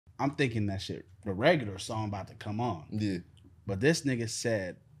I'm thinking that shit, the regular song about to come on. Yeah. But this nigga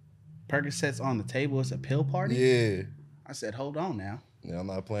said, Percocets on the table, it's a pill party? Yeah. I said, hold on now. Yeah, I'm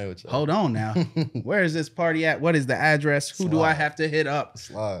not playing with you. Hold on now. Where is this party at? What is the address? Who do I have to hit up?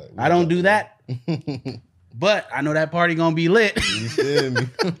 Slide. I don't do that. But I know that party gonna be lit. You feel me?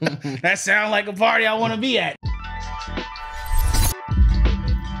 That sounds like a party I want to be at.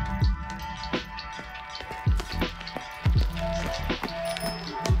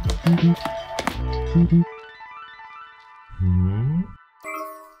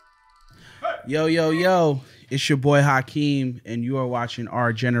 Yo, yo, yo. It's your boy Hakeem, and you are watching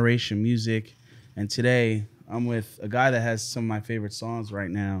Our Generation Music. And today, I'm with a guy that has some of my favorite songs right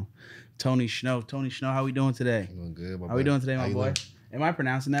now, Tony Shhnow. Tony Shhnow, how we doing today? Doing good, my How we doing today, my boy? Doing? Am I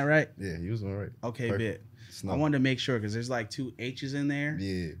pronouncing that right? Yeah, you was doing right. Okay, Perfect. bit. I wanted to make sure because there's like 2 H's in there.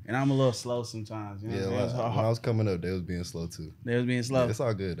 Yeah. And I'm a little slow sometimes. You know what I'm saying? When I was coming up, they was being slow too. They was being slow. Yeah, it's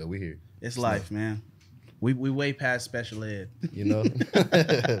all good though. We here. It's life, man. We way past special ed. You know?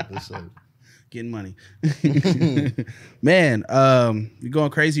 For sure. Getting money. Man, you're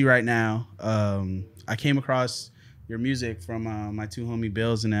going crazy right now. I came across your music from my 2 homie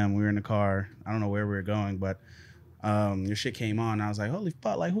Bills and them. We were in the car. I don't know where we were going, but your shit came on. I was like, holy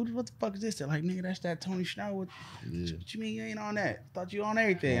fuck, like what the fuck is this? They're like, nigga, that's that Tony Shhnow. What you mean you ain't on that? Thought you on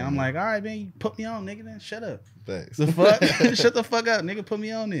everything. I'm like, all right, man, you put me on, nigga, then shut up. Thanks. The fuck? Shut the fuck up, nigga, put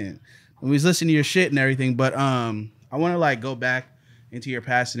me on then. We was listening to your shit and everything, but I want to like go back into your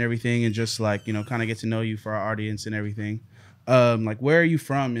past and everything and just like, you know, kind of get to know you for our audience and everything. Like, where are you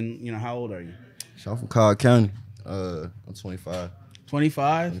from and, you know, how old are you? I'm from Cobb County. I'm 25.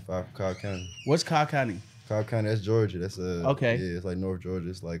 25? 25 from Cobb County. What's Cobb County? Cobb County, that's Georgia. That's okay. Yeah, it's like North Georgia.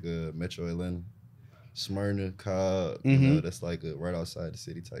 It's like Metro Atlanta, Smyrna, Cobb. You know, that's like right outside the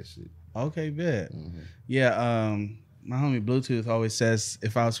city type shit. Okay, bet. Yeah, my homie Bluetooth always says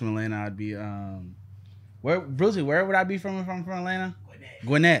if I was from Atlanta, I'd be where would I be from if I'm from Atlanta?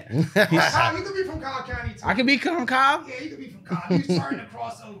 Gwinnett. You could be from Cobb County too. I could be from Cobb? Yeah, you could be from Cobb. You're starting to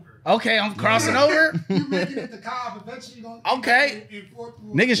cross over. Okay, I'm crossing over. You making it to Cobb. Eventually you're going to okay. in Fort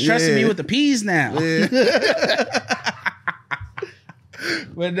Worth. Niggas trusting me with the peas now. Yeah.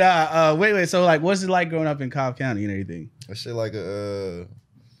 But wait. So like, what's it like growing up in Cobb County and everything? That shit like what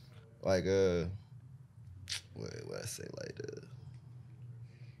I say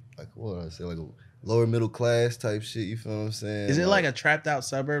what I say like a lower middle class type shit. You feel what I'm saying? Is it like a trapped out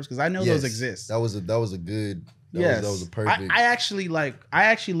suburbs? Because I know those exist. That was a good. Yes. That was a perfect. I actually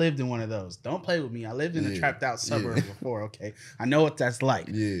lived in one of those. Don't play with me. I lived in a trapped out suburb before. Okay, I know what that's like.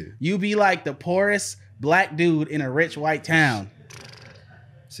 Yeah, you be like the poorest black dude in a rich white town.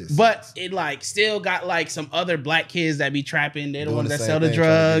 But it like still got like some other black kids that be trapping. They're the ones that sell the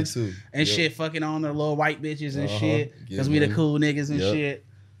drugs and shit, fucking on their little white bitches and shit. Because we the cool niggas and shit.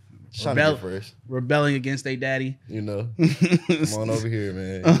 Rebelling against their daddy. You know. Come on over here,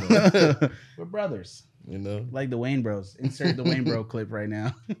 man. You know? We're brothers. You know. Like the Wayne Bros. Insert the Wayne Bro clip right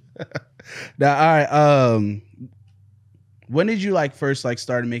now. Now, all right. When did you like first like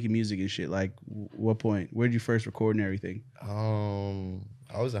started making music and shit? Like what point? Where did you first record and everything?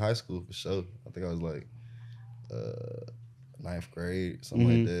 I was in high school for sure. I think I was like 9th grade,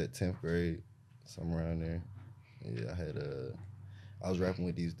 something like that, 10th grade, somewhere around there. Yeah, I was rapping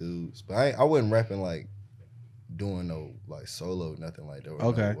with these dudes. But I wasn't rapping like doing no like solo, nothing like that.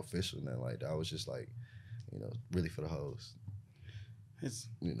 Or no official, nothing like that. I was just like, you know, really for the hoes. It's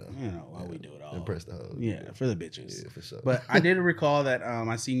you know why we do it all. Impress the hoes. Yeah, for the bitches. Yeah, for sure. But I did recall that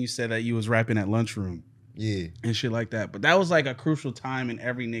I seen you said that you was rapping at lunchroom. Yeah. And shit like that. But that was like a crucial time in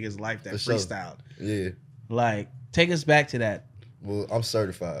every nigga's life that freestyled. Yeah. Like, take us back to that. Well, I'm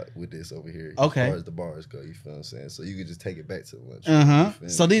certified with this over here. Okay. As far as the bars go, you feel what I'm saying? So you could just take it back to the lunchroom.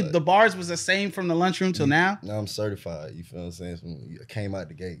 So the bars was the same from the lunchroom till now? Now I'm certified. You feel what I'm saying? I came out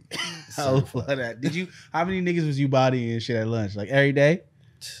the gate. I love that. How many niggas was you bodying and shit at lunch? Like every day?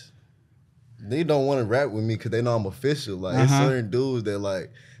 They don't want to rap with me because they know I'm official. Like, it's certain dudes that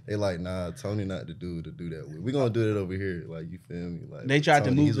they like, nah, Tony not the dude to do that with. We gonna do that over here. Like, you feel me? Like they tried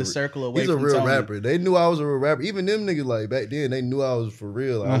to move the circle away from Tony. He's a real rapper. They knew I was a real rapper. Even them niggas, like, back then, they knew I was for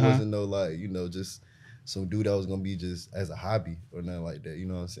real. I wasn't no, like, you know, just some dude that was gonna be just as a hobby or nothing like that. You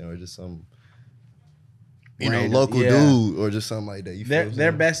know what I'm saying? Or just some, random, local dude or just something like that. You feel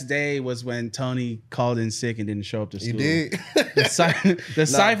their best day was when Tony called in sick and didn't show up to school. He did? The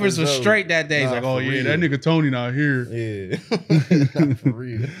ciphers was straight that day. He's like, oh yeah, that nigga Tony not here. Yeah. Not for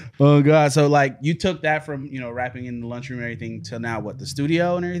real. Oh God. So like you took that from, you know, rapping in the lunchroom and everything till now what, the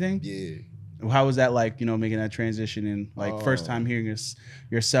studio and everything? Yeah. How was that like? You know, making that transition and like first time hearing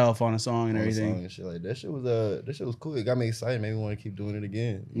yourself on a song and everything. And shit like that. Shit was cool. It got me excited. Made me want to keep doing it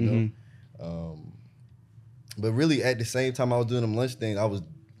again. You know. But really, at the same time I was doing them lunch things, I was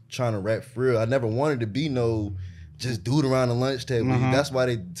trying to rap for real. I never wanted to be no just dude around the lunch table. That's why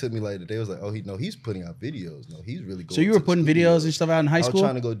they took me like, they was like, oh, he's putting out videos. No, he's really going. So you were putting videos and stuff out in high school? I was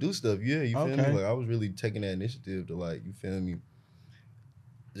trying to go do stuff. Yeah, you feel me? Like I was really taking that initiative to like, you feel me?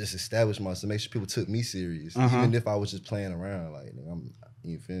 Just establish myself, make sure people took me serious, even if I was just playing around. Like,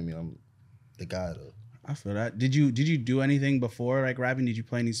 you feel me? I'm the guy though. I feel that. Did you do anything before like rapping? Did you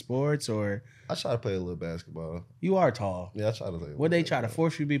play any sports or? I tried to play a little basketball. You are tall. Yeah, I tried to play. What they try to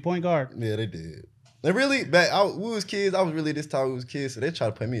force you to be point guard? Yeah, they did. They really, we was kids. I was really this tall. We was kids, so they tried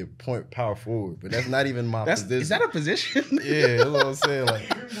to play me a point power forward, but that's not even my position. Is that a position? Yeah, that's what I'm saying. Like,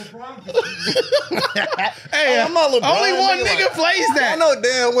 hey, I'm not LeBron. Only one nigga plays that. I know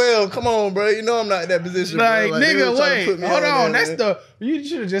damn well. Come on, bro. You know I'm not in that position. Like, bro. Like, nigga, wait, hold on. There, That's you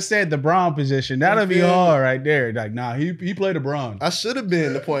should have just said the Bron position. That'll be hard right there. Like, nah, he played the Bron. I should have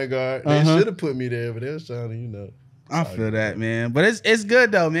been the point guard. They should have put me there, but they was trying to, you know. I feel that, man. But it's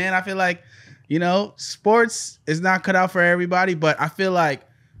good though, man. I feel like, you know, sports is not cut out for everybody, but I feel like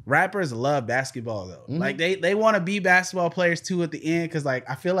rappers love basketball though. Like they want to be basketball players too at the end, because like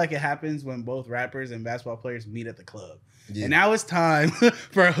I feel like it happens when both rappers and basketball players meet at the club. Yeah. And now it's time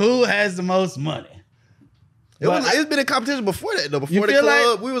for who has the most money. It's been a competition before that though. Before the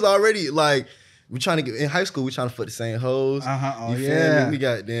club, we was already like, we trying to get in high school. We trying to foot the same hoes. Oh, you feel me? We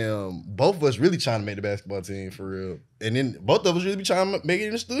got both of us really trying to make the basketball team for real, and then both of us really be trying to make it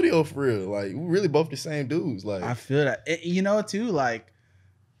in the studio for real. Like we really both the same dudes. Like I feel that. You know too. Like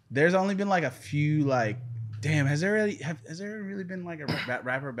there's only been like a few. Like damn, has there really been like a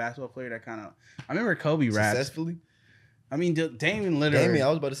rapper basketball player that kind of? I remember Kobe rapped successfully. I mean, Damian Lillard. I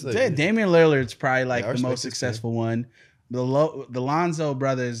was about to say. Damian Lillard's probably like the most successful one. The Lonzo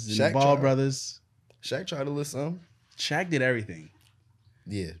brothers and the Ball brothers. Shaq tried to list some. Shaq did everything.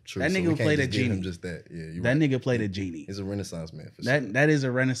 Yeah, true. That nigga played a genie. Just that. Yeah, that nigga played a genie. He's a Renaissance man. For sure. That is a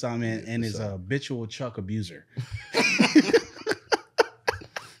Renaissance man, and is a habitual Chuck abuser.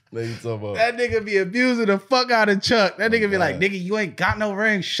 That nigga be abusing the fuck out of Chuck. That nigga be like, nigga, you ain't got no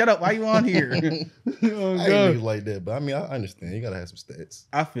ring. Shut up. Why you on here? I ain't niggas like that, but I mean, I understand. You gotta have some stats.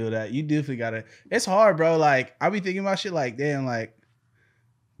 I feel that. You definitely gotta. It's hard, bro. Like, I be thinking about shit like, damn, like,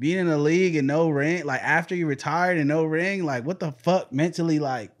 being in the league and no ring, like, after you retired and no ring, like, what the fuck mentally,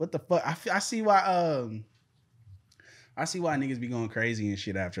 like, what the fuck? I see why niggas be going crazy and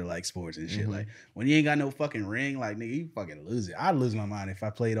shit after like sports and shit. Like when you ain't got no fucking ring, like nigga, you fucking lose it. I'd lose my mind if I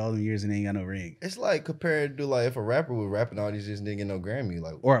played all them years and ain't got no ring. It's like compared to like if a rapper was rapping all these years and didn't get no Grammy,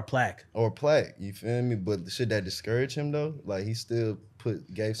 like or a plaque. You feel me? But should that discourage him though? Like he still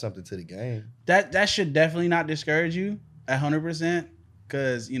gave something to the game. That should definitely not discourage you 100%,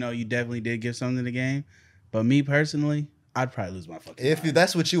 because you know you definitely did give something to the game. But me personally, I'd probably lose my fucking mind.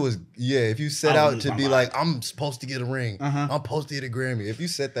 That's what you was, if you set out to be like, I'm supposed to get a ring, I'm supposed to get a Grammy. If you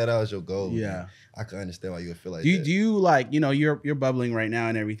set that out as your goal, I can understand why you would feel like that. Do you like, you know, you're bubbling right now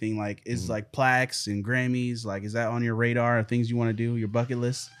and everything, like, is like plaques and Grammys, like, is that on your radar or things you want to do, your bucket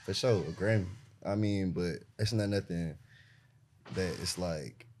list? For sure, a Grammy. I mean, but it's not nothing that it's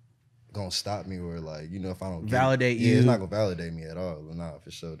like gonna stop me or like, you know, if I don't validate you. It's not gonna validate me at all. Nah, for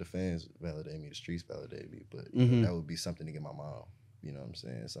sure. The fans validate me, the streets validate me, but you know, that would be something to get my mom. You know what I'm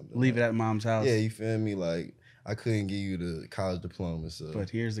saying? Something leave it at mom's house. Yeah, you feel me? Like I couldn't give you the college diploma, so but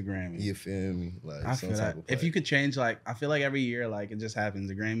here's the Grammy. You feel me? Like I feel that. If you could change, like I feel like every year, like it just happens.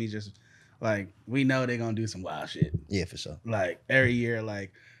 The Grammys just like we know they're gonna do some wild shit. Yeah, for sure. Like every year,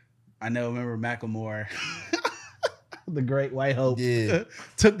 like I remember Macklemore. The Great White Hope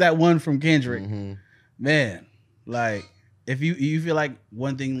took that one from Kendrick. Man, like if you feel like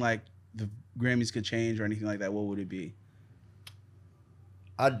one thing like the Grammys could change or anything like that, what would it be?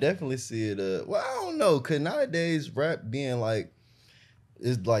 I definitely see it. Well, I don't know, cause nowadays rap being like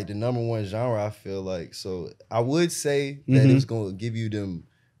is like the #1 genre. I feel like, so I would say that it's gonna give you them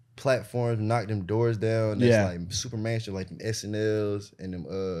platforms, knock them doors down. That's like super mainstream, like them SNLs and them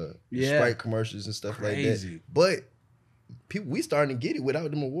Sprite commercials and stuff like that. But we starting to get it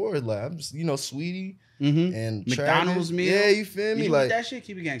without them awards. Like I'm just, you know, Sweetie and McDonald's Travis. meal. Yeah, you feel me? You like eat that shit,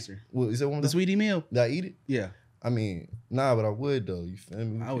 keep it gangster. What is that one? The Sweetie meal. Did I eat it? Yeah. I mean, nah, but I would though. You feel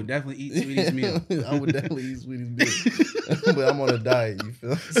me? I would definitely eat Sweetie's meal. I would definitely eat Sweetie's meal, but I'm on a diet. You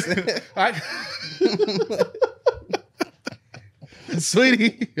feel what I'm saying?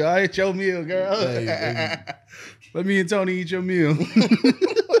 Sweetie, I ate your meal, girl. Let me and Tony eat your meal.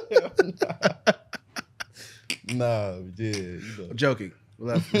 Nah, yeah. You know. I'm joking.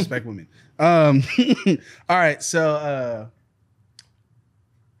 respect women. All right. So,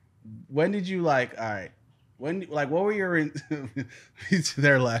 when did you like? All right. When what were your?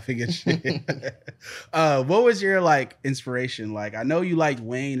 They're laughing at shit. What was your like inspiration? Like, I know you liked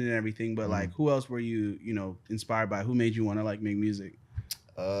Wayne and everything, but like, who else were you inspired by? Who made you want to like make music?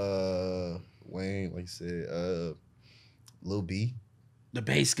 Wayne, like you said, Lil B. The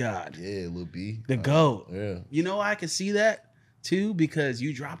bass god. Yeah, Lil B. The GOAT. Yeah. You know, I can see that too because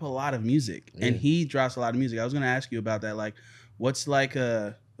you drop a lot of music and he drops a lot of music. I was going to ask you about that. Like, what's like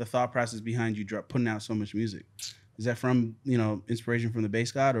the thought process behind you putting out so much music? Is that from, inspiration from the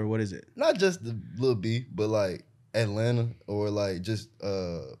bass god or what is it? Not just the Lil B, but like Atlanta or like just,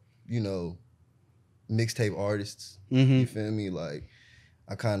 mixtape artists. Mm-hmm. You feel me? Like,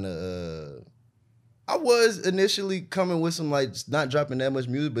 I kind of... I was initially coming with some like not dropping that much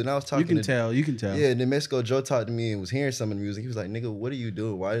music, but now I was talking. You can tell. Yeah, and then Mexico Joe talked to me and was hearing some of the music. He was like, "Nigga, what are you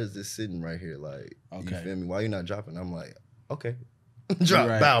doing? Why is this sitting right here? Like, You feel me? Why you not dropping?" I'm like, "Okay, drop,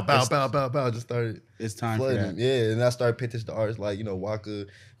 right. bow." Just started. It's time flooding for that. Yeah, and I started picking to artists like Waka,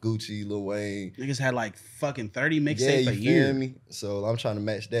 Gucci, Lil Wayne. Niggas had like fucking 30 mixtapes a year. Feel me? So I'm trying to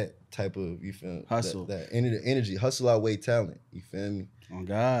match that type of hustle, that energy, hustle outweigh talent. You feel me? Oh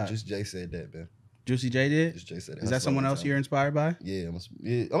God, Just Jay said that, man. Juicy J did? Just Jay said that. Is that someone else you're inspired by? Yeah, I'm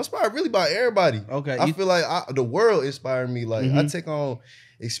inspired really by everybody. Okay. I feel like the world inspired me. Like, I take on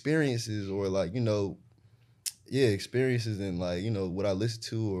experiences or like, experiences and like, what I listen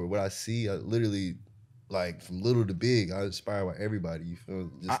to or what I see. I literally, like, from little to big, I inspired by everybody. You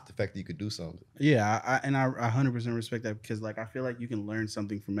feel just the fact that you could do something. Yeah, I 100% respect that because like I feel like you can learn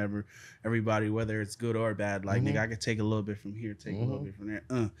something from everybody, whether it's good or bad. Like nigga, I could take a little bit from here, take a little bit from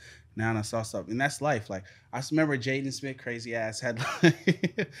there. Now I saw something, and that's life. Like I just remember Jaden Smith, crazy ass, had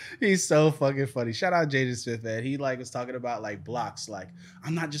like, he's so fucking funny. Shout out Jaden Smith, man. He like was talking about like blocks. Like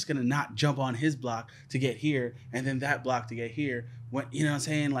I'm not just gonna not jump on his block to get here, and then that block to get here. When you know what I'm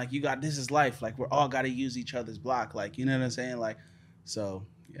saying? Like this is life. Like we're all got to use each other's block. Like you know what I'm saying? Like so.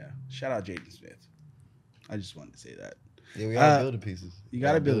 Yeah, shout out Jaden Smith. I just wanted to say that. Yeah, we all building pieces. You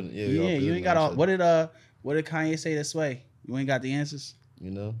gotta build. Yeah, you ain't got all. What did Kanye say this way? You ain't got the answers.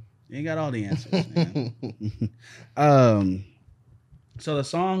 You ain't got all the answers. Man. So the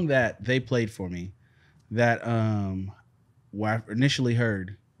song that they played for me, that what I initially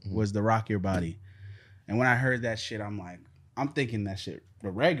heard was the "Rock Your Body," and when I heard that shit, I'm thinking that shit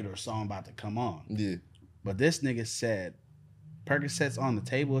the regular song about to come on. Yeah, but this nigga said. Percocets on the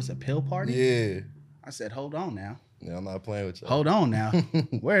table. It's a pill party. Yeah. I said, hold on now. Yeah, I'm not playing with you. Hold on now.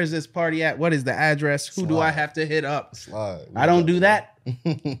 Where is this party at? What is the address? Who do I have to hit up? Slide. I don't do that.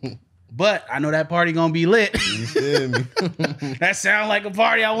 But I know that party gonna be lit. You feel me? That sound like a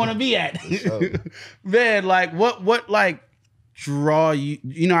party I want to be at. Sure. Man, like what like draw you?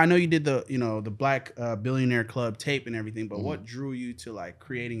 I know you did the the Black Billionaire Club tape and everything, but what drew you to like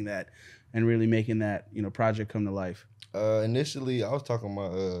creating that and really making that project come to life? Initially, I was talking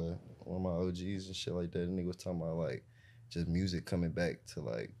about one of my OGs and shit like that. And he was talking about like just music coming back to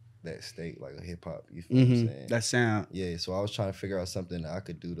like that state, like a hip hop. You feel what I'm saying? That sound. Yeah. So I was trying to figure out something that I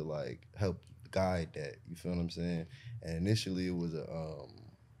could do to like help guide that. You feel what I'm saying? And initially, it was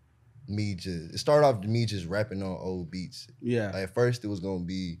it started off me just rapping on old beats. Yeah. Like, at first, it was gonna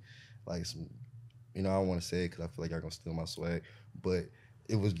be like some, I don't want to say it because I feel like y'all gonna steal my swag, but.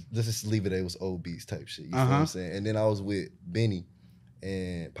 It was just leave it. It was old beats type shit. You feel what I'm saying? And then I was with Benny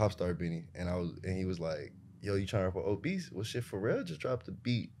and Popstar Benny, and he was like, "Yo, you trying to rap for old beats? Well, shit, for real, just drop the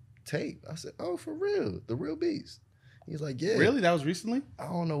beat tape." I said, "Oh, for real, the real beats." He's like, "Yeah." Really? That was recently? I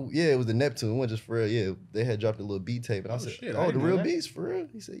don't know. Yeah, it was the Neptune. It wasn't just for real. Yeah, they had dropped a little beat tape, and I said, shit, "Oh, the real beats for real?"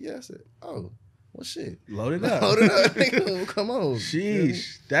 He said, "Yeah." I said, "Oh." Well, shit. Load it up. Load it up. Nigga. Come on.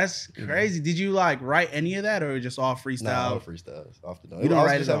 Sheesh. That's crazy. Did you like write any of that or just all freestyle? Nah, all freestyles. Off the dome. You don't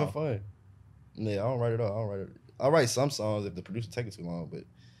write just it having all? Fun. Yeah, I don't write it all. I write some songs if the producer takes it too long, but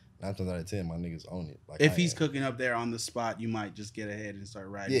 9 times out of 10, my niggas own it. Like if he's cooking up there on the spot, you might just get ahead and start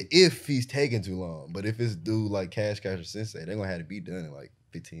writing. Yeah, if he's taking too long. But if it's dude like Cash or Sensei, they're going to have to be done in like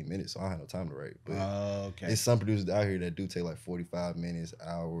 15 minutes, so I don't have no time to write. But okay. There's some producers out here that do take like 45 minutes,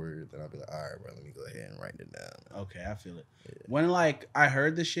 hour. Then I'll be like, all right, bro, let me go ahead and write it down. Okay, I feel it. Yeah. When like I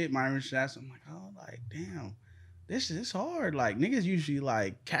heard the shit, my original ass, I'm like, oh, like damn, this is hard. Like niggas usually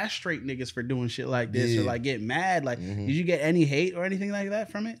like castrate niggas for doing shit like this or like get mad. Like, did you get any hate or anything like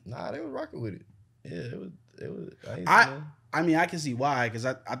that from it? Nah, they was rocking with it. Yeah, it was. I mean, I can see why, because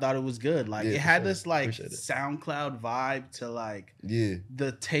I thought it was good. Like, Yeah, it for had sure. this, like, Appreciate it. SoundCloud vibe to, like, Yeah.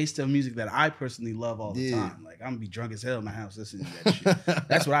 the taste of music that I personally love all the Yeah. time. Like, I'm going to be drunk as hell in my house listening to that shit.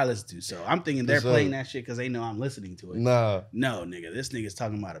 That's what I listen to. So I'm thinking they're sure. playing that shit because they know I'm listening to it. Nah. No, nigga, this nigga's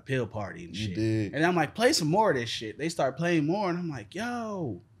talking about a pill party and You shit. did. And I'm like, play some more of this shit. They start playing more, and I'm like,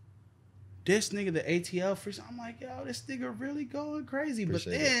 yo, this nigga, the ATL freestyle. I'm like, yo, this nigga really going crazy.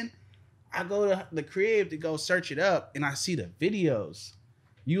 Appreciate but then I go to the crib to go search it up, and I see the videos.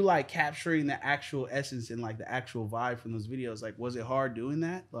 You like capturing the actual essence and like the actual vibe from those videos. Like, was it hard doing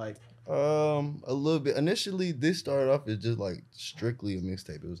that? Like, a little bit. Initially, this started off as just like strictly a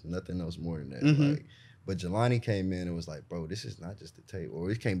mixtape. It was nothing else more than that. Mhm. Like, but Jelani came in and was like, bro, this is not just a tape, or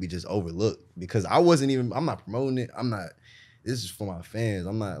it can't be just overlooked, because I'm not promoting it. This is for my fans.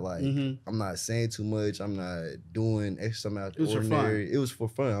 I'm not like, I'm not saying too much. I'm not doing extra amount of ordinary. It was for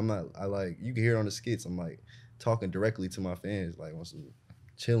fun. You can hear it on the skits. I'm like talking directly to my fans, like on some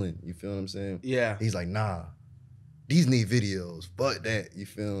chilling. You feel what I'm saying? yeah. He's like, nah, these need videos. Fuck that. You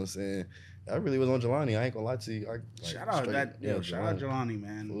feel what I'm saying? I really was on Jelani. I ain't gonna lie to you. Shout out Jelani,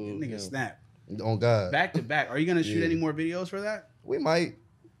 man. Full, That nigga snap. On God. Back to back. Are you gonna shoot any more videos for that? We might.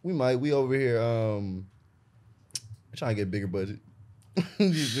 We over here trying to get a bigger budget.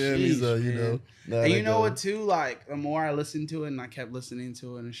 You feel me? So, you know. And you know what too? Like, the more I listened to it and I kept listening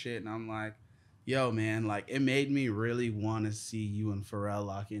to it and shit, and I'm like, yo, man, like, it made me really want to see you and Pharrell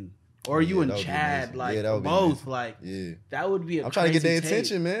lock in. Or you and Chad, like, both. Like, that would be a I'm trying to get their tape.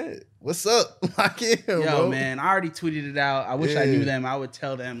 attention, man. What's up? Lock in, yo, bro. man, I already tweeted it out. I wish I knew them. I would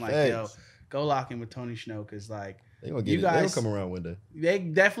tell them, like, yo, Thanks. go lock in with Tony Shhnow, because, like, They gonna get it. They gonna come around one day. they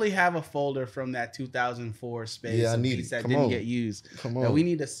definitely have a folder from that 2004 space I of need beats it. that Come didn't on. get used. Come That on. we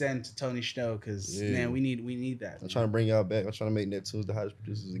need to send to Tony Shhnow, because man, we need that. I'm trying to bring y'all back. I'm trying to make Neptunes the hottest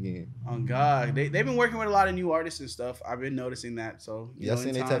producers again. On God, they've been working with a lot of new artists and stuff. I've been noticing that. So I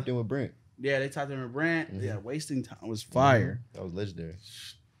seen they tapped in with Brent. Yeah, they tapped in with Brent. Yeah, Wasting Time was fire. That was legendary.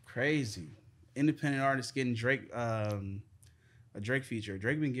 Crazy. Independent artists getting Drake a Drake feature.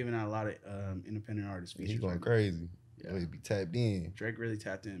 Drake been giving out a lot of independent artist features. He's going crazy. Yeah. He be tapped in. Drake really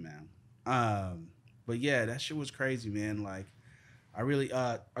tapped in, man. But yeah, that shit was crazy, man. Like, I really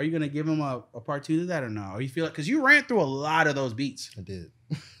are you gonna give him a part 2 to that or no? Or you feel like, because you ran through a lot of those beats. I did.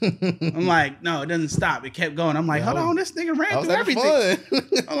 I'm like, no, it doesn't stop. It kept going. I'm like, hold on, this nigga ran through everything. Fun.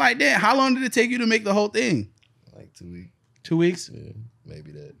 I'm like, damn, how long did it take you to make the whole thing? Like 2 weeks. 2 weeks? Yeah,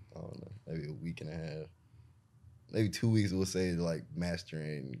 maybe that. I don't know. Maybe a week and a half. Maybe 2 weeks, we'll say, to like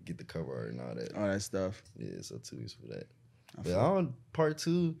mastering, get the cover art and all that. All that stuff. Yeah, so 2 weeks for that. But on part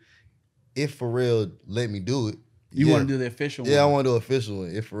 2, if for real let me do it. You want to do the official one? Yeah, I want to do an official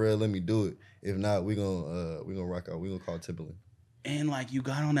one. If for real let me do it. If not, we gonna rock out. We gonna call Timberland. And like, you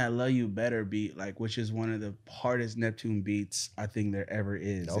got on that "Love You Better" beat, like, which is one of the hardest Neptune beats I think there ever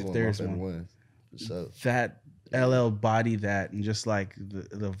is. That was if there's one of my one, favorite ones. For sure. that LL body that, and just like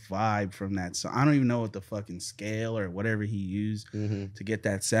the vibe from that song. I don't even know what the fucking scale or whatever he used to get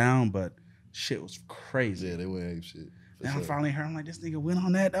that sound, but shit was crazy. Yeah, they went ape shit. Now I finally heard, I'm like, this nigga went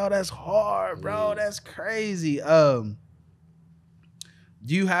on that. Oh, that's hard, bro. Yeah. That's crazy. Do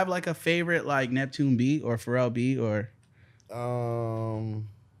you have like a favorite like Neptune beat or Pharrell beat or? I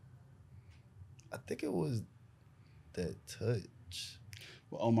think it was that Touch.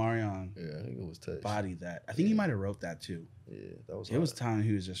 Well, Omarion. Yeah, I think it was Touch. Body that. I think he might have wrote that too. Yeah, that was. It was time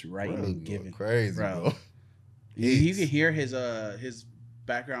he was just writing and giving. Crazy, bro. You could hear his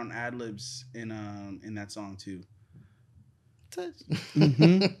background ad libs in that song too. Touch.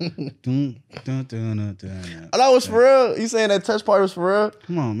 Mm-hmm. Oh, that was for real. You saying that Touch part was for real?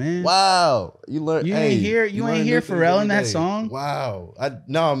 Come on, man. Wow, you learned. You ain't hear Pharrell in that song? Wow.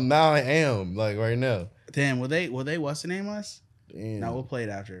 Now I am like right now. Damn. Will they what's the name us? Damn. No, we'll play it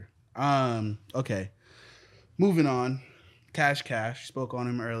after. Okay. Moving on. Cash. Spoke on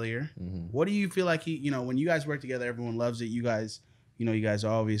him earlier. Mm-hmm. What do you feel like when you guys work together, everyone loves it. You guys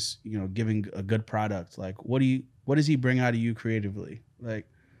are always, giving a good product. Like, what does he bring out of you creatively? Like,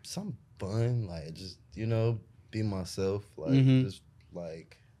 some fun, like just, be myself. Like, just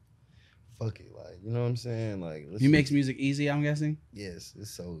like, fuck it. Like, you know what I'm saying? Like, he makes music easy, I'm guessing? Yes.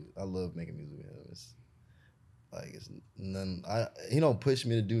 I love making music with him. It's none. He don't push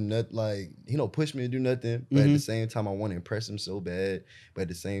me to do nothing. Like, he don't push me to do nothing. But at the same time, I want to impress him so bad. But at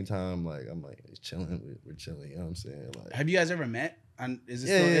the same time, like, I'm like, it's chilling. We're chilling. You know what I'm saying? Like, have you guys ever met? Is it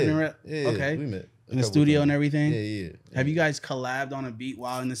still internet? Yeah. Okay. We met in the studio and everything. Yeah. Have you guys collabed on a beat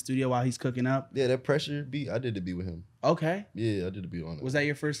while in the studio while he's cooking up? Yeah, that Pressure beat. I did the beat with him. Okay. Yeah, I did the beat on it. Was that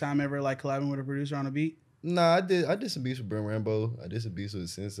your first time ever like collabing with a producer on a beat? Nah, I did some beats with Brent Rambo. I did some beats with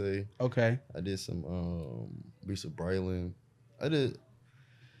Sensei. Okay. I did some beats with Brylan. I did.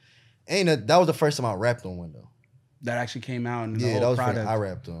 That was the first time I rapped on one though. That actually came out and Yeah, that was the first I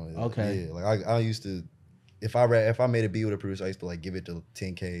rapped on it. Okay. Yeah, like I used to, if I made a beat with a producer, I used to like give it to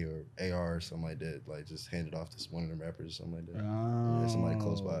 10K or AR or something like that. Like just hand it off to one of them rappers or something like that. Oh. Yeah, somebody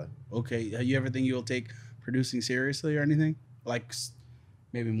close by. Okay. You ever think you'll take producing seriously or anything? Like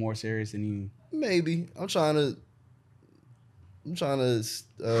maybe more serious than you? Maybe. I'm trying to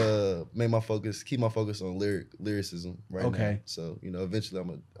keep my focus on lyricism right now. So eventually I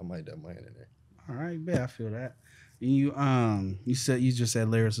might have my hand in there. All right, bet I feel that. You just said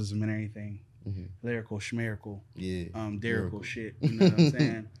lyricism and everything, lyrical, schmerical, lyrical shit. You know what I'm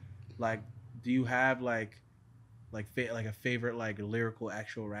saying? Like, do you have like a favorite like lyrical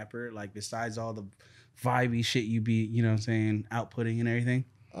actual rapper? Like besides all the vibey shit you be, you know what I'm saying, outputting and everything.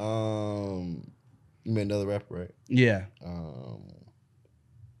 You mean another rapper, right? Yeah.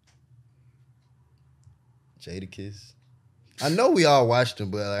 Jadakiss. I know we all watched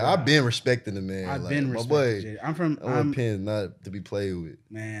him, but like, I've been respecting the man. I've been respecting Jada. I'm Penn not to be played with.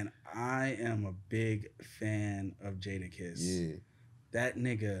 Man, I am a big fan of Jadakiss. Yeah. That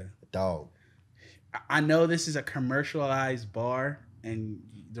nigga. Dog. I know this is a commercialized bar and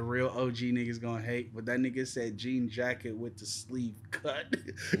the real OG niggas gonna hate, but that nigga said jean jacket with the sleeve cut.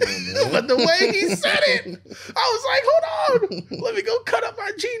 But the way he said it, I was like, hold on, let me go cut up my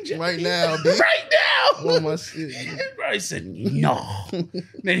jean jacket. Right now, dude. Right now. Oh my shit. Bro, he said, no.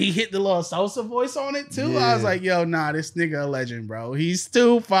 Then he hit the little salsa voice on it too. Yeah. I was like, yo, nah, this nigga a legend, bro. He's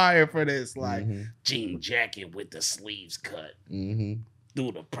too fire for this. Like, jean jacket with the sleeves cut.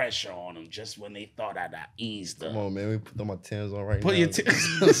 Threw the pressure on them just when they thought I'd eased up. Come on, man. We put my Timbs on right now. Put your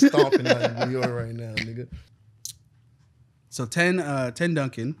stomping out in New York right now, nigga. So 10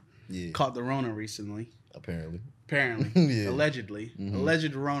 Duncan caught the Rona recently. Apparently. Yeah. Allegedly.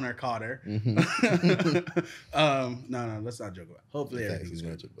 Alleged Rona caught her. No, let's not joke about it. Hopefully everything's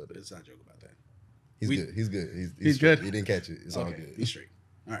good. Let's not joke about that. He's good. He's good. He didn't catch it. It's all good. He's straight.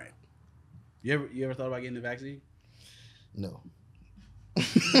 All right. You ever thought about getting the vaccine? No.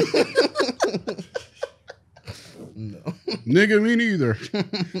 No. Nigga, me neither.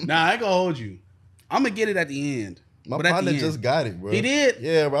 Nah, I ain't gonna hold you. I'm gonna get it at the end. My partner just got it, bro. He did?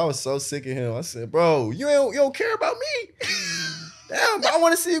 Yeah, bro. I was so sick of him. I said, bro, you don't care about me? Damn, bro, I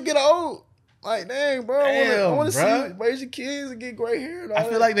want to see you get old. Like, dang, bro. I want to see you raise your kids and get gray hair. And all I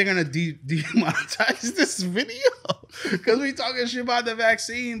feel like they're gonna demonetize this video because we talking shit about the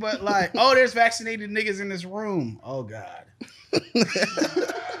vaccine, but like, oh, there's vaccinated niggas in this room. Oh God.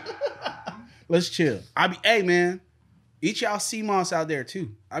 Let's chill. Hey man, eat y'all sea moss out there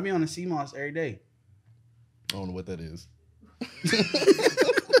too. I be on the sea moss every day. I don't know what that is.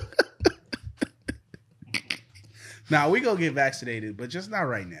 Now we go get vaccinated, but just not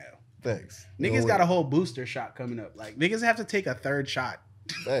right now. Thanks. Niggas got a whole booster shot coming up. Like niggas have to take a third shot.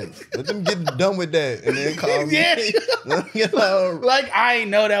 Thanks. Let them get done with that and then call me. Yeah. Like I ain't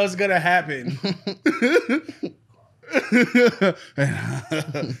know that was gonna happen.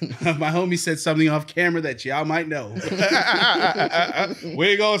 My homie said something off camera that y'all might know. We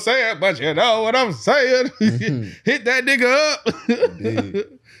ain't gonna say it, but you know what I'm saying. Hit that nigga up.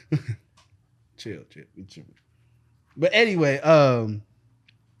 Chill. But anyway,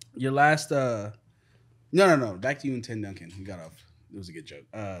 your last no. Back to you and 10 Duncan. You got off. It was a good joke.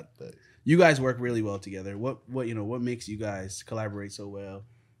 You guys work really well together. What makes you guys collaborate so well?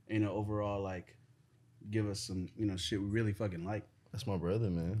 Overall, like, give us some, shit we really fucking like. That's my brother,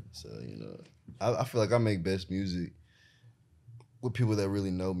 man. So, I feel like I make best music with people that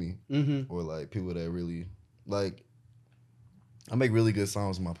really know me. Or like people that really like, I make really good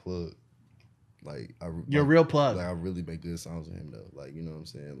songs with my plug. Like your real plug. Like I really make good songs with him though. Like, you know what I'm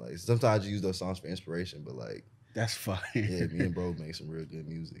saying? Like sometimes you use those songs for inspiration, but like that's fine. Yeah, me and bro make some real good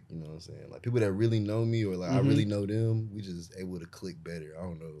music. You know what I'm saying? Like people that really know me or like I really know them, we just able to click better. I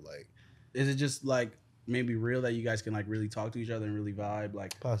don't know, like. Is it just like maybe real that you guys can like really talk to each other and really vibe?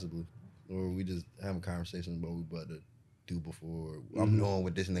 Like possibly. Or we just having conversations about what we about to do before. I'm knowing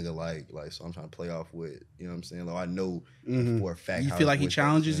what this nigga like, so I'm trying to play off with, you know what I'm saying? Like I know for a fact. You feel like he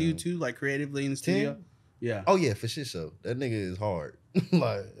challenges you too, like creatively in the studio? Yeah. Oh yeah, for shit show. That nigga is hard.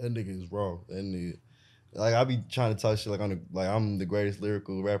 Like that nigga is raw. That nigga, like I be trying to talk shit like I'm the greatest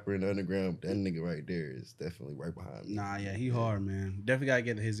lyrical rapper in the underground. That nigga right there is definitely right behind me. Nah, yeah, he hard, man. Definitely gotta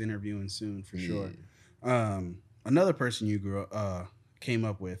get his interviewing soon for sure. Another person you came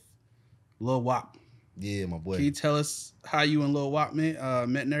up with, Lil Wop. Yeah, my boy. Can you tell us how you and Lil Wop met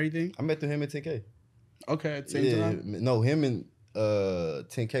and everything? I met through him and 10K. Okay, at the same time? No, him and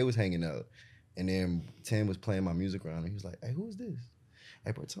 10K was hanging out. And then 10 was playing my music around and he was like, hey, who is this?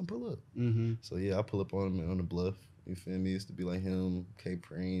 hey, bro, tell him pull up. Mm-hmm. So yeah, I pull up on him on the bluff. You feel me? It used to be like him, K.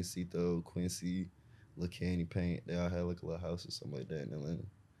 Preen, Cito, Quincy, Lil Candy Paint. They all had like a little house or something like that in Atlanta.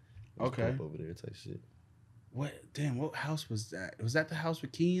 Okay. Pull up over there type shit. What? Damn, what house was that? Was that the house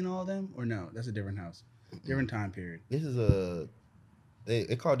with Key and all them? Or no? That's a different house. Different time period. This is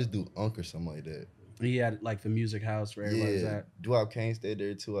they called this dude Unk or something like that. He had like the music house where everybody's at. Dwap Kane stayed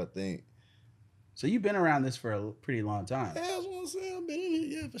there too, I think. So you've been around this for a pretty long time. Yeah, that's what I'm saying. I've been in it,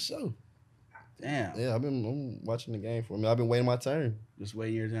 yeah, for sure. Damn. Yeah, I'm watching the game for me. I've been waiting my turn. Just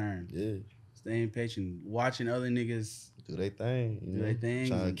waiting your turn. Yeah. Staying patient. Watching other niggas do their thing. Do their thing.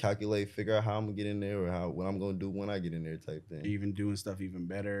 Trying to calculate, figure out how I'm gonna get in there or what I'm gonna do when I get in there type thing. Even doing stuff even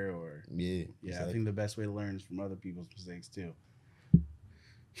better or yeah. Exactly. I think the best way to learn is from other people's mistakes too.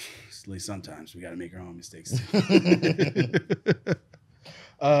 At least sometimes we gotta make our own mistakes too.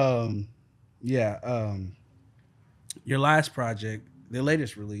 Your last project, the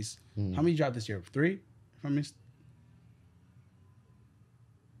latest release, how many dropped this year? 3? If I missed.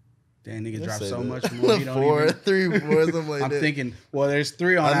 Damn, nigga dropped so much more. He don't 4, even... 3, 4, something like that. I'm thinking, well, there's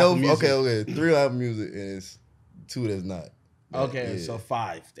 3 on I know. Apple Music. Okay. 3 on Apple Music and it's 2 that's not. Okay, so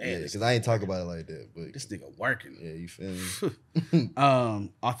 5. Damn, yeah, because I ain't talk about it like that. But this nigga working. Yeah, you feel me?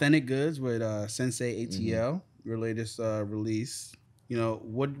 Authentic Goods with Sensei ATL, your latest release. You know,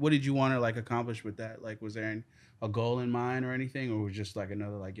 what did you want to like accomplish with that? Like, was there a goal in mind or anything, or was it just like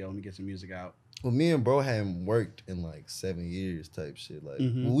another like, yo, let me get some music out? Well, me and bro hadn't worked in like 7 years type shit. Like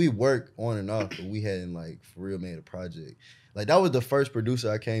we worked on and off, but we hadn't like for real made a project. Like that was the first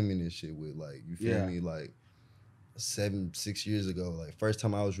producer I came in this shit with. Like you feel me? Like 6 years ago. Like first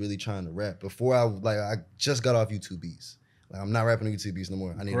time I was really trying to rap. Before I just got off YouTube Beats. Like I'm not rapping on YouTube Beats no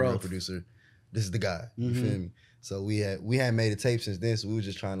more. I need a real producer. This is the guy. You feel me? So we hadn't made a tape since then. So we were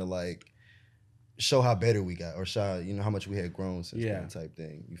just trying to like show how better we got or show how much we had grown since then type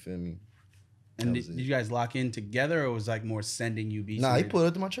thing. You feel me? And did you guys lock in together, or was like more sending you beats? Nah, he put it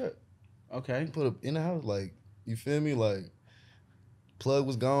up to my trap. Okay. He put it in the house, like, you feel me? Like, plug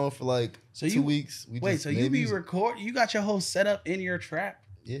was gone for like 2 weeks. You be record? You got your whole setup in your trap?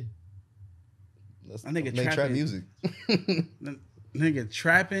 Yeah. I think make trap music. Nigga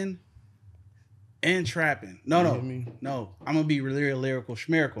trapping and trapping. No. I'm gonna be really lyrical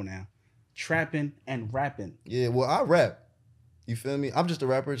schmerical now. Trapping and rapping. Yeah, well, I rap. You feel me? I'm just a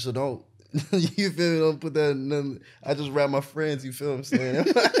rapper, so don't. You feel me? Don't put that in nothing. I just rap my friends. You feel what I'm saying?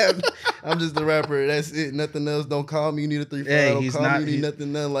 I'm just a rapper. That's it. Nothing else. Don't call me. You need a 3-5. Don't call me. You need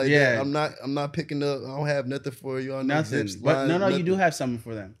nothing like that. I'm not picking up. I don't have nothing for you. Nothing. But no, you do have something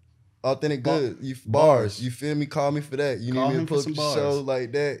for them. Authentic good. Bars. You feel me? Call me for that. You need me to put up a show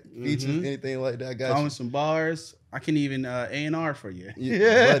like that. Features, anything like that. I got you. Call me some bars. I can even A&R for you.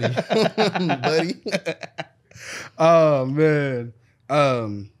 Yeah, buddy. Oh man.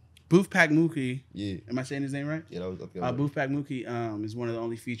 Booth Pack Mookie. Yeah. Am I saying his name right? Yeah, that was okay. Booth Pack Mookie is one of the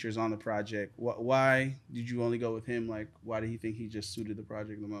only features on the project. Why did you only go with him? Like, why did he think he just suited the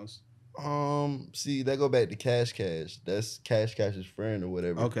project the most? See, that go back to Cash. That's Cash's friend or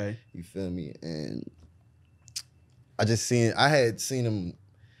whatever. Okay. You feel me? And I had seen him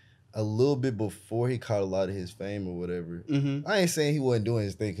a little bit before he caught a lot of his fame or whatever. I ain't saying he wasn't doing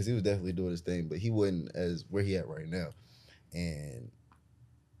his thing, because he was definitely doing his thing, but he wasn't as where he at right now. And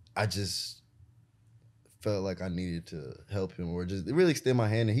I just felt like I needed to help him or just really extend my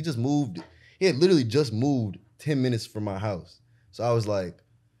hand. And he just moved. He had literally just moved 10 minutes from my house. So I was like,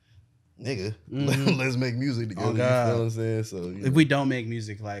 nigga, let's make music together. Oh, God. You feel what I'm saying? So if we don't make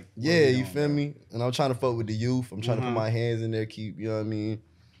music, like, yeah, you feel me? And I'm trying to fuck with the youth. I'm trying to put my hands in there, keep, you know what I mean?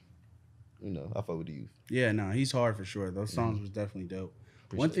 I fuck with the youth. Yeah, no, he's hard for sure. Those songs was definitely dope.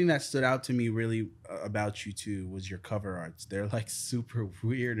 One thing that stood out to me really about you too was your cover arts. They're like super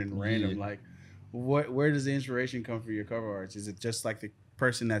weird and random. Like, where does the inspiration come for your cover arts? Is it just like the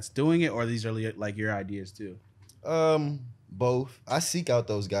person that's doing it, or these are like your ideas too? Both. I seek out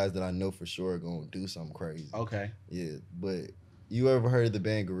those guys that I know for sure are gonna do something crazy. Okay. Yeah, but you ever heard of the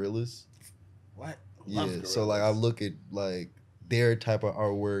band Gorillaz? What? Yeah. So like I look at like their type of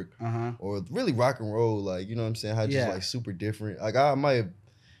artwork, or really rock and roll, like, you know what I'm saying? How just like super different. Like I might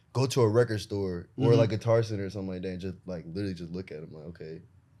go to a record store or like Guitar Center or something like that and just like literally just look at them like, okay,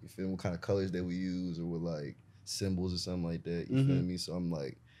 you feel me? What kind of colors that we use or with like symbols or something like that. You feel me? So I'm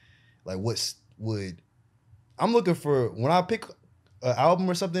like I'm looking for, when I pick an album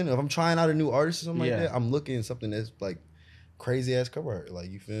or something, if I'm trying out a new artist or something like that, I'm looking at something that's like crazy ass cover art. Like,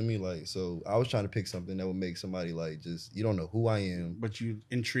 you feel me? Like, so I was trying to pick something that would make somebody like just, you don't know who I am, but you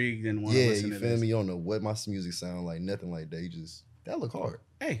intrigued and want to listen to this. Yeah, you feel me? You don't know what my music sound like, nothing like that. You just, that look hard.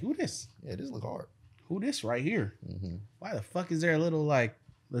 Hey, who this? Yeah, this look hard. who this right here? Mm-hmm. Why the fuck is there a little like?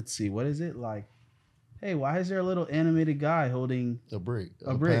 Let's see, what is it like? Hey, why is there a little animated guy holding a brick,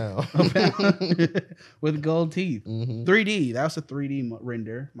 pound. With gold teeth? 3D. That was a 3D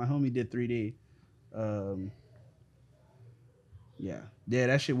render. My homie did 3D. Yeah,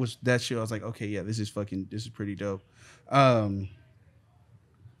 that shit. I was like, okay, yeah, this is pretty dope.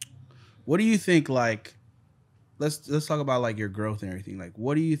 What do you think? Like, let's talk about like your growth and everything. Like,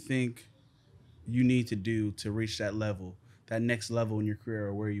 what do you think you need to do to reach that level, that next level in your career,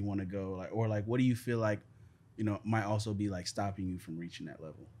 or where you want to go? Like, or like, what do you feel like, might also be like stopping you from reaching that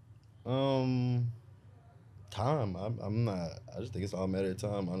level? Time. I'm not. I just think it's all a matter of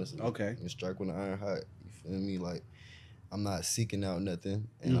time, honestly. Okay. You strike when the iron hot. You feel me? Like, I'm not seeking out nothing,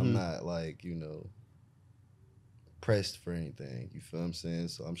 and I'm not like pressed for anything. You feel what I'm saying?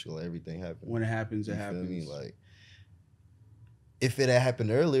 So I'm just gonna let everything happen. When it happens, it happens. You feel me? Like, if it had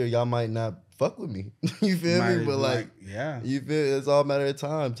happened earlier, y'all might not fuck with me. You feel me? But like, yeah, you feel it's all a matter of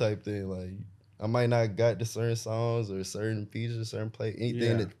time type thing. Like, I might not got to certain songs or certain features, certain play,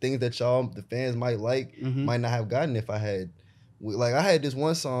 anything things that y'all the fans might like might not have gotten if I had. Like, I had this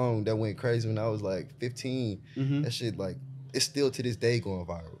one song that went crazy when I was like 15. That shit, like, it's still to this day going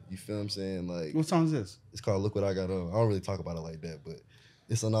viral. You feel what I'm saying? Like, what song is this? It's called "Look What I Got On." I don't really talk about it like that, but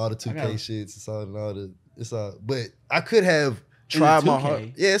it's on all the 2K shits. It's on all the. It's all. But I could have tried my heart.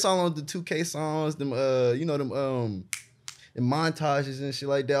 Yeah, it's all on the 2K songs. Them them montages and shit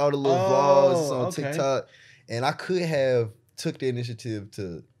like that. All the little vlogs on TikTok, and I could have took the initiative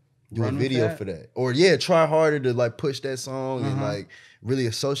to do a video for that, or try harder to like push that song and like really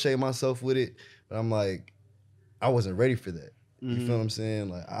associate myself with it. But I'm like, I wasn't ready for that. You feel what I'm saying?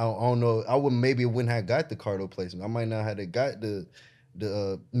 Like, I don't know. I wouldn't have got the Cardo placement. I might not have got the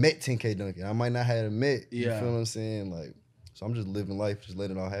Met 10K Dunkin'. I might not have met. You feel what I'm saying? Like, so I'm just living life, just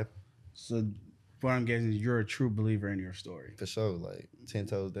letting it all happen. So what I'm getting is you're a true believer in your story. For sure. Like, 10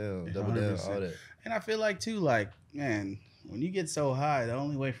 toes down, double down, all that. And I feel like too, like, man, when you get so high, the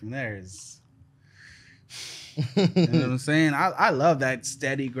only way from there is, you know what I'm saying? I love that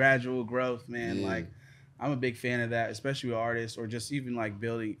steady, gradual growth, man. Yeah. Like, I'm a big fan of that, especially with artists or just even like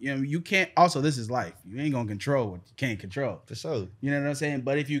building. You can't. Also, this is life. You ain't gonna control what you can't control. For sure. You know what I'm saying?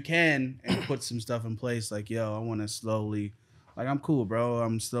 But if you can and put some stuff in place, like, yo, I want to slowly, like, I'm cool, bro.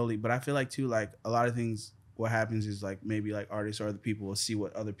 I'm slowly, but I feel like too, like, a lot of things. What happens is like maybe like artists or other people will see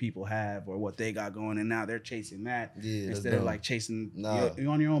what other people have or what they got going, and now they're chasing that instead of like chasing.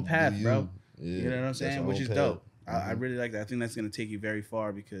 You're on your own path, bro. Yeah, you know what I'm saying? Which is dope. I really like that. I think that's gonna take you very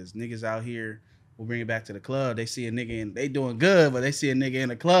far because niggas out here. We'll bring it back to the club. They see a nigga and they doing good, but they see a nigga in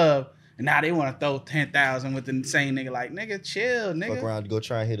the club and now they want to throw 10,000 with the same nigga. Like, nigga, chill, nigga. Fuck around to go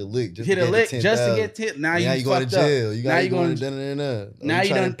try and hit a lick. Just to get tipped. Now you going to jail. You got going to now you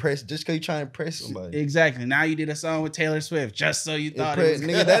done impress just because you trying to impress somebody. Exactly. Now you did a song with Taylor Swift just so you thought it was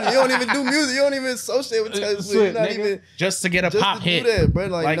nigga. You don't even do music. You don't even associate with Taylor Swift. You're not nigga, even just to get a pop hit. Do that, bro.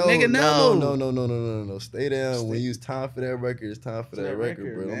 Like no, nigga, no. Stay down. When you use time for that record, it's time for that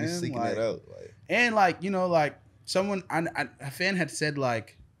record, bro. Don't be seeking that out. And like, like someone, a fan had said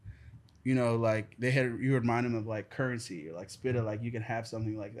like, like you remind him of like Currensy or like Spitta, like you can have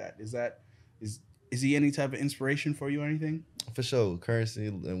something like that. Is he any type of inspiration for you or anything? For sure. Currensy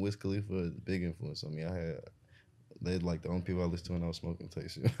and Wiz Khalifa is a big influence on me. They're like the only people I listened to when I was smoking tape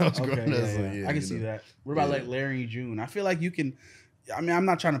shit. I was growing up, so I can see that. What about like Larry June? I feel like you can. I mean, I'm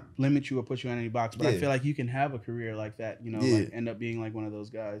not trying to limit you or put you in any box, but I feel like you can have a career like that, like end up being like one of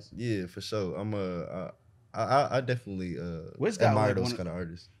those guys. Yeah, for sure. I definitely admire those kind of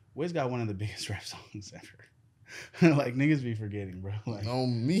artists. Wiz got one of the biggest rap songs ever. Like, niggas be forgetting, bro. Like,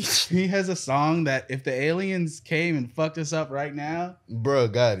 on me. He has a song that if the aliens came and fucked us up right now,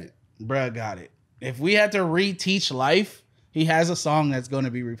 bruh got it. If we had to reteach life, he has a song that's going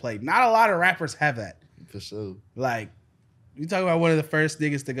to be replayed. Not a lot of rappers have that. For sure. Like, you talk about one of the first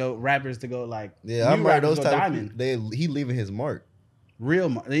rappers to go like, I remember those type of he leaving his mark. Real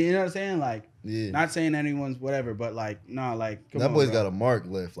mark. You know what I'm saying? Like, not saying anyone's whatever, but like, nah, like, come that boy's got a mark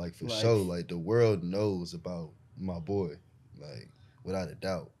left, like, for sure. Like, the world knows about my boy, like, without a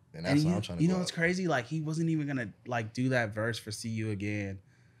doubt. And that's what I'm trying to do. You know what's crazy? Like, he wasn't even gonna like do that verse for See You Again,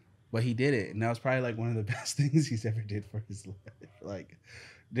 but he did it. And that was probably like one of the best things he's ever did for his life. Like,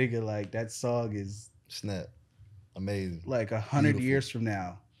 nigga, like, that song is snap. Amazing. Like 100 years from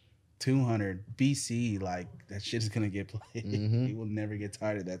now, 200 BC, like, that shit is gonna get played. He will never get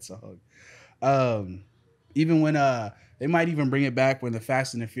tired of that song. Even when they might even bring it back when the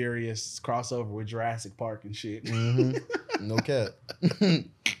Fast and the Furious crossover with Jurassic Park and shit. No cap.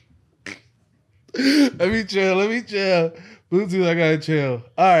 Let me chill. Bluetooth, I gotta chill.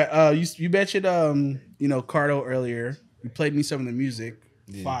 All right, you mentioned Cardo earlier. You played me some of the music.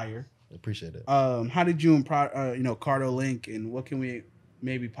 Yeah. Fire. Appreciate it. How did you and Cardo link, and what can we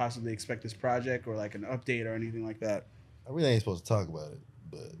maybe possibly expect this project or like an update or anything like that? I really ain't supposed to talk about it,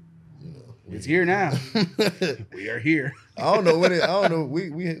 but it's here now. We are here. I don't know when I don't know.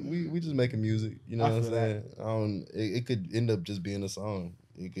 We just making music. You know what I'm saying? It could end up just being a song.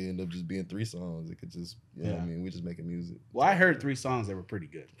 It could end up just being 3 songs. It could just, you know what I mean? We just making music. Well, I heard 3 songs that were pretty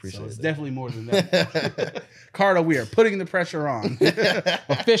good. Appreciate it's that. definitely more than that. Cardo, we are putting the pressure on.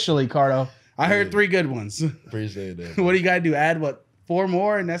 Officially, Cardo. I heard 3 good ones. Appreciate that. What do you got to do? Add 4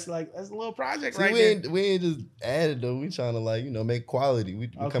 more? And that's a little project. See, right there. We ain't just added though. We trying to make quality. We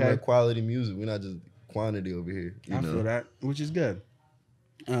come at quality music. We're not just quantity over here. I feel that, which is good.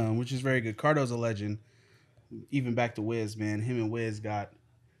 Which is very good. Cardo's a legend. Even back to Wiz, man. Him and Wiz got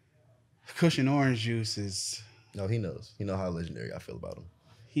Cushion Orange Juice is... No, he knows. He knows how legendary I feel about him.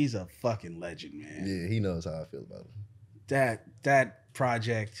 He's a fucking legend, man. Yeah, he knows how I feel about him. That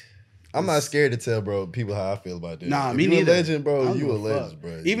project... I'm not scared to tell, bro, people how I feel about this. Nah, if me you neither. A legend, bro. You a legend,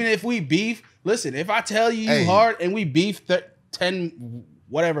 bro. Even if we beef, listen, if I tell you hard and we beef 10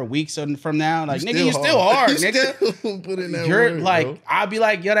 whatever weeks from now, like, nigga, you still hard, nigga. Still put in that You're word, like, bro. I'll be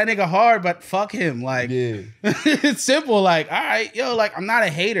like, yo, that nigga hard, but fuck him. Like, it's simple. Like, all right, yo, like, I'm not a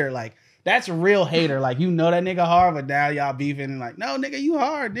hater. Like, that's a real hater. Like, that nigga hard, but now y'all beefing and like, no, nigga, you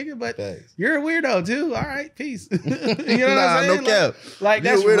hard, nigga, but you're a weirdo too. All right, peace. You know what I'm saying? No cap. Like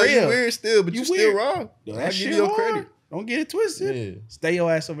that's weirdo, real. You weird still, but you still wrong. Yo, I'll give you your credit. Don't get it twisted. Yeah. Stay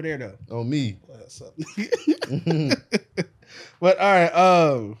your ass over there though. On me. What's up? But all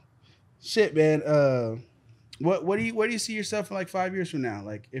right, shit, man. Where do you see yourself in like 5 years from now?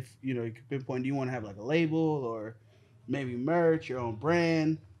 Like, if you could pinpoint, do you want to have like a label or maybe merch, your own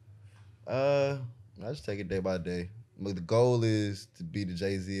brand? I just take it day by day. But the goal is to be the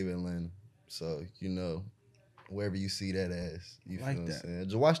Jay-Z of Atlanta. So, wherever you see that ass, you like feel that. what I'm saying?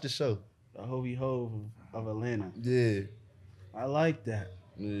 Just watch the show. The Hovey Hove of Atlanta. Yeah. I like that.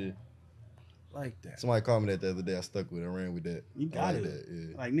 Yeah. Like that. Somebody called me that the other day. I stuck with it. I ran with that. You got it. That,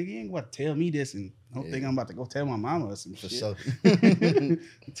 yeah. Like, nigga, you ain't about to tell me this and don't think I'm about to go tell my mama or some shit. Sure.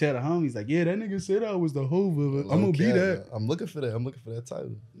 Tell the homies, like, yeah, that nigga said I was the Hove of it. I'm going to be that. I'm looking for that. I'm looking for that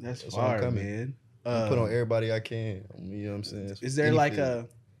title. That's fire, man. Put on everybody I can. You know what I'm saying? Is there like a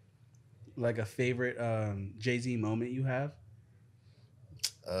favorite Jay-Z moment you have?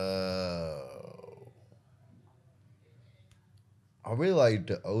 I really like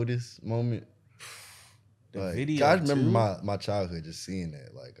the Otis moment. The video, I remember my childhood just seeing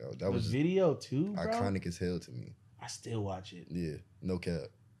that. Like that was the video too, bro? iconic as hell to me. I still watch it. Yeah, no cap.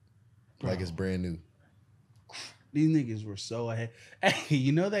 Bro. Like it's brand new. These niggas were so ahead. Hey,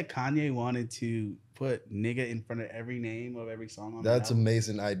 you know that Kanye wanted to put nigga in front of every name of every song on That's an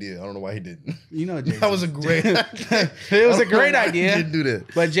amazing idea. I don't know why he didn't. That was a great idea. It was a great idea. He didn't do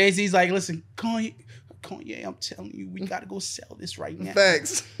that. But Jay-Z's like, listen, Kanye, I'm telling you, we gotta go sell this right now.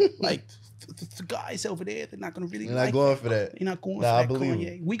 Facts. Like the guys over there, they're not gonna really. They're not going for that. They're not going for I that. believe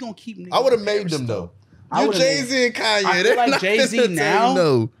Kanye. We gonna keep. I would have made them though. You Jay-Z and Kanye. I feel like Jay-Z now.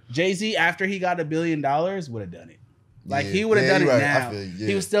 No. Jay-Z after he got $1 billion would have done it. Like he would have done it now.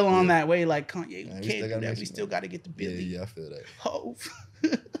 He was still on that way. Like Kanye, we can't do that. We still got to get the $1 billion. Yeah, I feel that. Oh.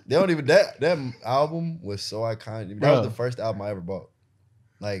 They don't even that album was so iconic. That was the first album I ever bought.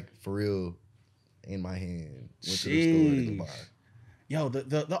 Like for real, in my hand. Went to the store to go buy. Yo,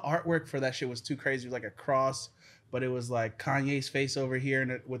 the artwork for that shit was too crazy. It was like a cross, but it was like Kanye's face over here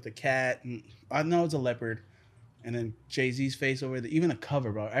and with the cat. And I know it's a leopard. And then Jay-Z's face over there. Even the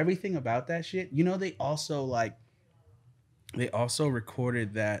cover, bro. Everything about that shit. They also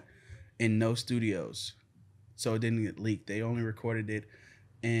recorded that in no studios. So it didn't get leaked. They only recorded it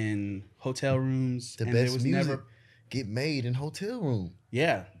in hotel rooms. The best music get made in hotel room.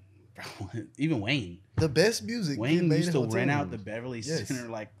 Yeah. Even Wayne. The best music. Wayne used to rent out the Beverly Center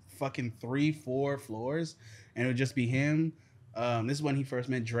like fucking 3-4 floors. And it would just be him. This is when he first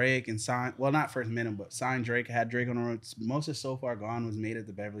met Drake and signed. Well, not first met him, but signed Drake. Had Drake on the road. Most of So Far Gone was made at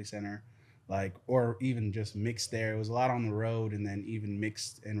the Beverly Center. Like, or even just mixed there. It was a lot on the road and then even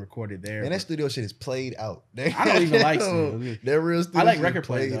mixed and recorded there. And that studio shit is played out. I don't even like studio. That real studio. I like record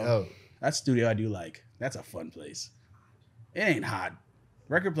playing though. Out. That studio I do like. That's a fun place. It ain't hot.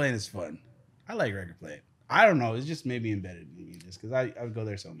 Record playing is fun. I like record playing. I don't know. It's just maybe embedded in me just because I would go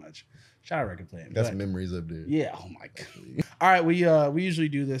there so much. Shout out record playing. Got some memories up there. Yeah. Oh my god. All right. We usually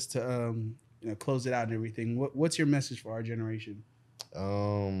do this to close it out and everything. What's your message for our generation?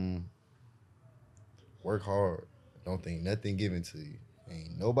 Work hard. Don't think nothing given to you.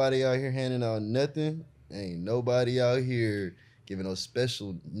 Ain't nobody out here handing out nothing. Ain't nobody out here giving no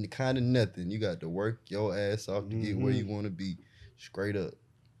special kind of nothing. You got to work your ass off to get where you want to be. Straight up.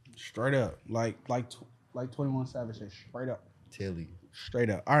 Straight up. Like 21 Savage said, straight up. Tell you. Straight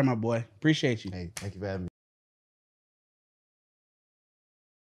up. All right, my boy. Appreciate you. Hey, thank you for having me.